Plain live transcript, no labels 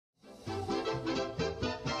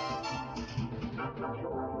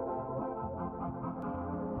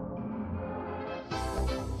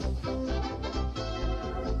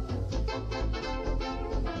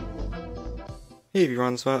Hey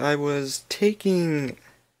everyone, so I was taking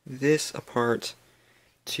this apart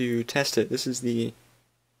to test it. This is the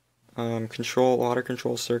water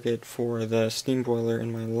control circuit for the steam boiler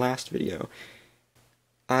in my last video.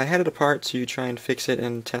 I had it apart to try and fix it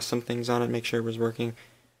and test some things on it, make sure it was working.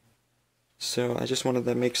 So I just wanted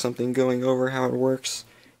to make something going over how it works.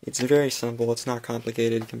 It's very simple, it's not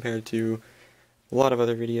complicated compared to a lot of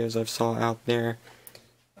other videos I've saw out there.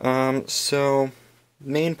 So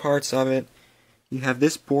main parts of it. You have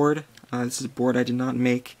this board. This is a board I did not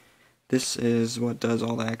make. This is what does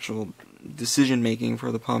all the actual decision making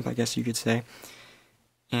for the pump, I guess you could say.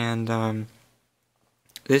 And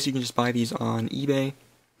this, you can just buy these on eBay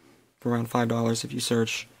for around $5 if you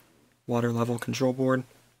search water level control board.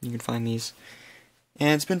 You can find these.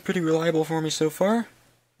 And it's been pretty reliable for me so far.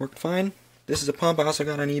 Worked fine. This is a pump I also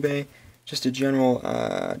got on eBay. Just a general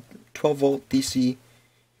 12 volt DC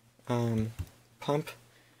pump.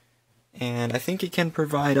 And I think it can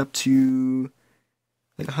provide up to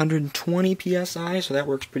like 120 psi, so that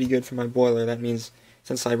works pretty good for my boiler. That means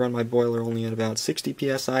since I run my boiler only at about 60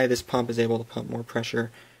 psi, this pump is able to pump more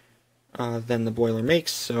pressure than the boiler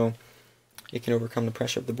makes, so it can overcome the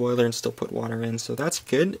pressure of the boiler and still put water in, so that's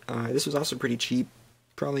good. This was also pretty cheap,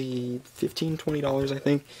 probably $15, $20 I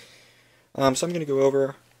think. So I'm going to go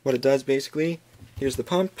over what it does basically. Here's the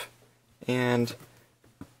pump, and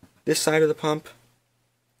this side of the pump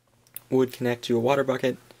would connect to a water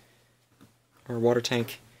bucket or water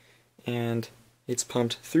tank, and it's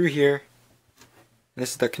pumped through here.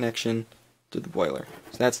 This is the connection to the boiler.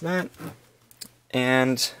 So that's that.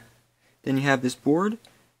 And then you have this board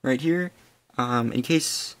right here. In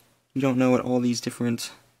case you don't know what all these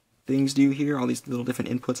different things do here, all these little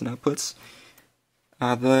different inputs and outputs,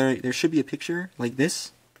 there should be a picture like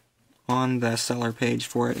this on the seller page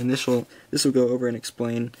for it, and this will go over and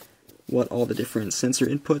explain what all the different sensor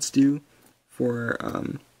inputs do for,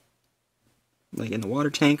 like in the water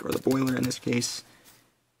tank or the boiler in this case,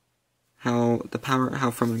 how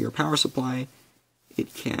from your power supply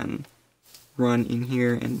it can run in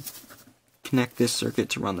here and connect this circuit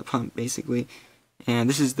to run the pump basically. And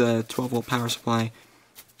this is the 12 volt power supply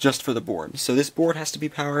just for the board. So this board has to be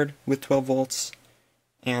powered with 12 volts,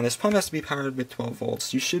 and this pump has to be powered with 12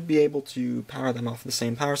 volts. You should be able to power them off the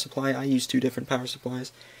same power supply. I use two different power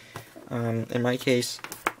supplies. In my case,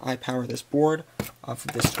 I power this board off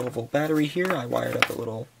of this 12 volt battery here. I wired up put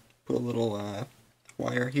a little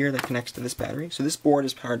wire here that connects to this battery. So this board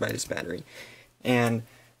is powered by this battery. And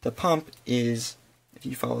the pump is, if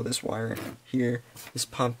you follow this wire here, this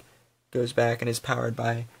pump goes back and is powered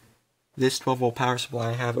by this 12 volt power supply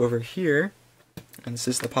I have over here. And this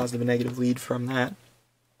is the positive and negative lead from that.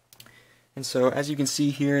 And so as you can see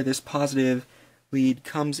here, this positive lead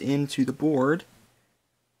comes into the board.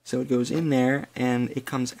 So it goes in there, and it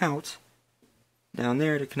comes out down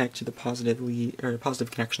there to connect to the positive lead, or positive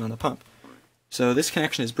connection on the pump. So this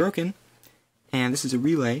connection is broken, and this is a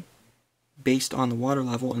relay based on the water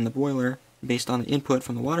level in the boiler, based on the input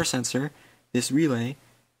from the water sensor. This relay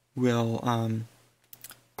will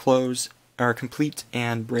close or complete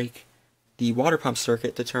and break the water pump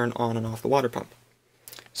circuit to turn on and off the water pump.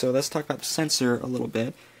 So let's talk about the sensor a little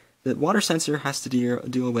bit. The water sensor has to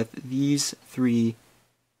deal with these three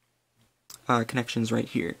connections right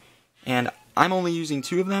here, and I'm only using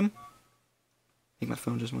two of them. I think my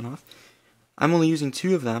phone just went off. I'm only using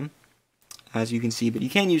two of them, as you can see, but you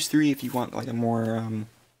can use three if you want like a more,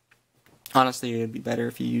 honestly it would be better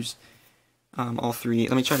if you use all three.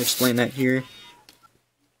 Let me try to explain that here.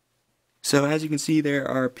 So as you can see, there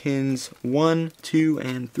are pins 1, 2,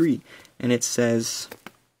 and 3, and it says,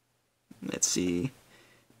 let's see,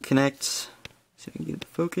 connect, see if I can get it to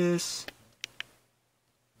focus.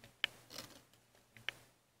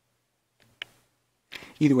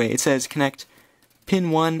 Either way, it says connect.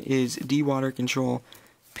 Pin 1 is de-water control.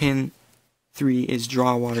 Pin 3 is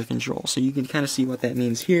draw water control. So you can kind of see what that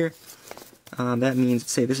means here. That means,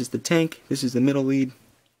 say this is the tank, this is the middle lead,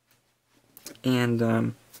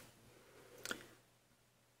 and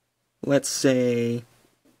let's say,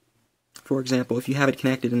 for example, if you have it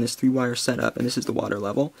connected in this 3-wire setup, and this is the water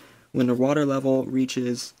level, when the water level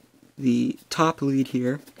reaches the top lead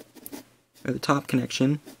here, or the top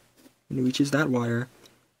connection, when it reaches that wire,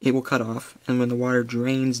 it will cut off, and when the water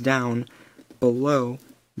drains down below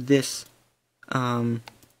this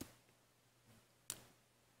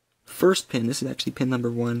first pin, this is actually pin number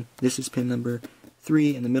 1, this is pin number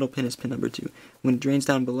 3, and the middle pin is pin number 2. When it drains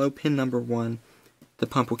down below pin number 1, the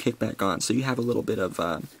pump will kick back on. So you have a little bit of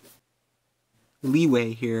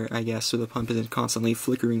leeway here, I guess, so the pump isn't constantly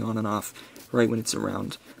flickering on and off right when it's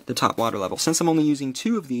around the top water level. Since I'm only using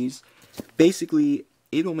two of these, basically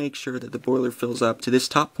it'll make sure that the boiler fills up to this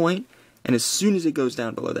top point, and as soon as it goes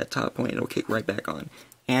down below that top point, it'll kick right back on.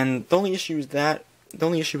 And the only issue with that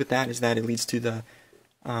is that it leads to the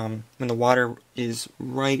when the water is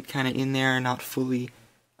right kind of in there, not fully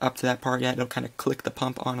up to that part yet, it'll kind of click the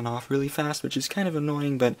pump on and off really fast, which is kind of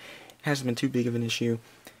annoying, but it hasn't been too big of an issue.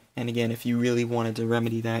 And again, if you really wanted to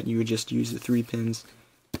remedy that, you would just use the 3 pins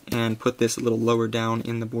and put this a little lower down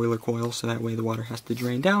in the boiler coil, so that way the water has to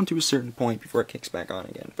drain down to a certain point before it kicks back on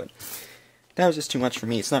again. But that was just too much for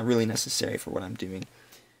me. It's not really necessary for what I'm doing.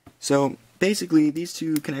 So basically, these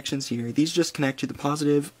 2 connections here, these just connect to the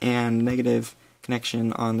positive and negative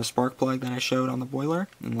connection on the spark plug that I showed on the boiler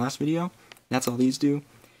in the last video. That's all these do.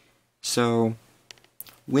 So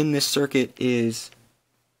when this circuit is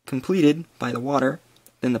completed by the water,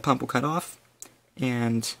 then the pump will cut off,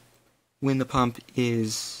 and when the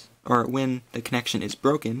when the connection is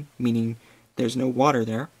broken, meaning there's no water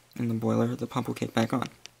there in the boiler, the pump will kick back on.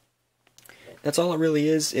 That's all it really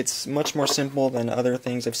is. It's much more simple than other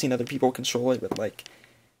things. I've seen other people control it with, like,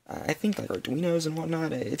 I think, like, Arduinos and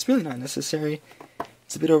whatnot. It's really not necessary.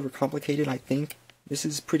 It's a bit overcomplicated, I think. This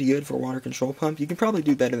is pretty good for a water control pump. You can probably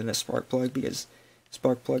do better than a spark plug, because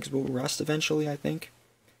spark plugs will rust eventually, I think.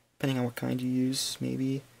 Depending on what kind you use,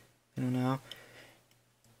 maybe. I don't know.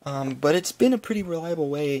 But it's been a pretty reliable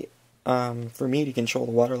way for me to control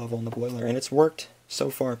the water level in the boiler, and it's worked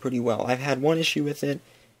so far pretty well. I've had one issue with it,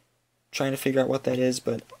 trying to figure out what that is,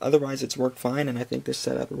 but otherwise it's worked fine, and I think this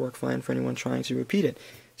setup would work fine for anyone trying to repeat it.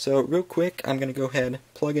 So real quick, I'm going to go ahead,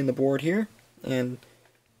 plug in the board here, and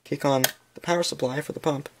kick on the power supply for the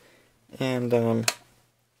pump, and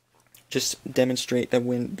just demonstrate that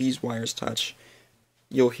when these wires touch,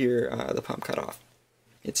 you'll hear the pump cut off.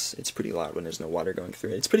 It's pretty loud when there's no water going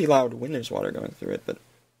through it. It's pretty loud when there's water going through it, but,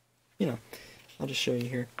 you know, I'll just show you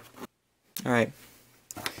here. Alright,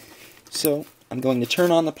 so I'm going to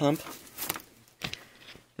turn on the pump.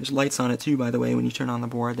 There's lights on it too, by the way, when you turn on the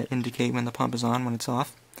board that indicate when the pump is on, when it's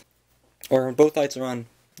off. Or when both lights are on,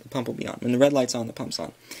 the pump will be on. When the red light's on, the pump's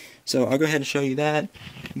on. So I'll go ahead and show you that.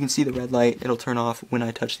 You can see the red light. It'll turn off when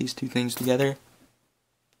I touch these 2 things together.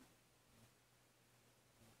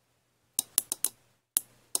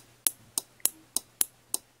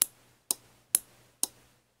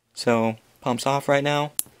 So, pump's off right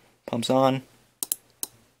now, pump's on,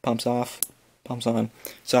 pump's off, pump's on.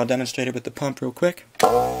 So I'll demonstrate it with the pump real quick.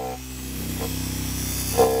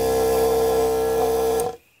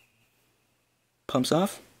 Pump's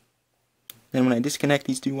off. Then when I disconnect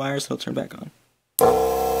these 2 wires, it'll turn back on.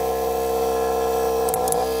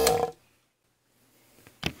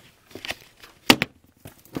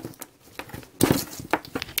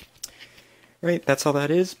 Right, that's all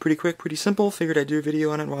that is. Pretty quick, pretty simple. Figured I'd do a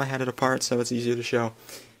video on it while I had it apart, so it's easier to show.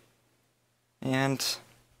 And that's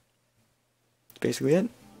basically it.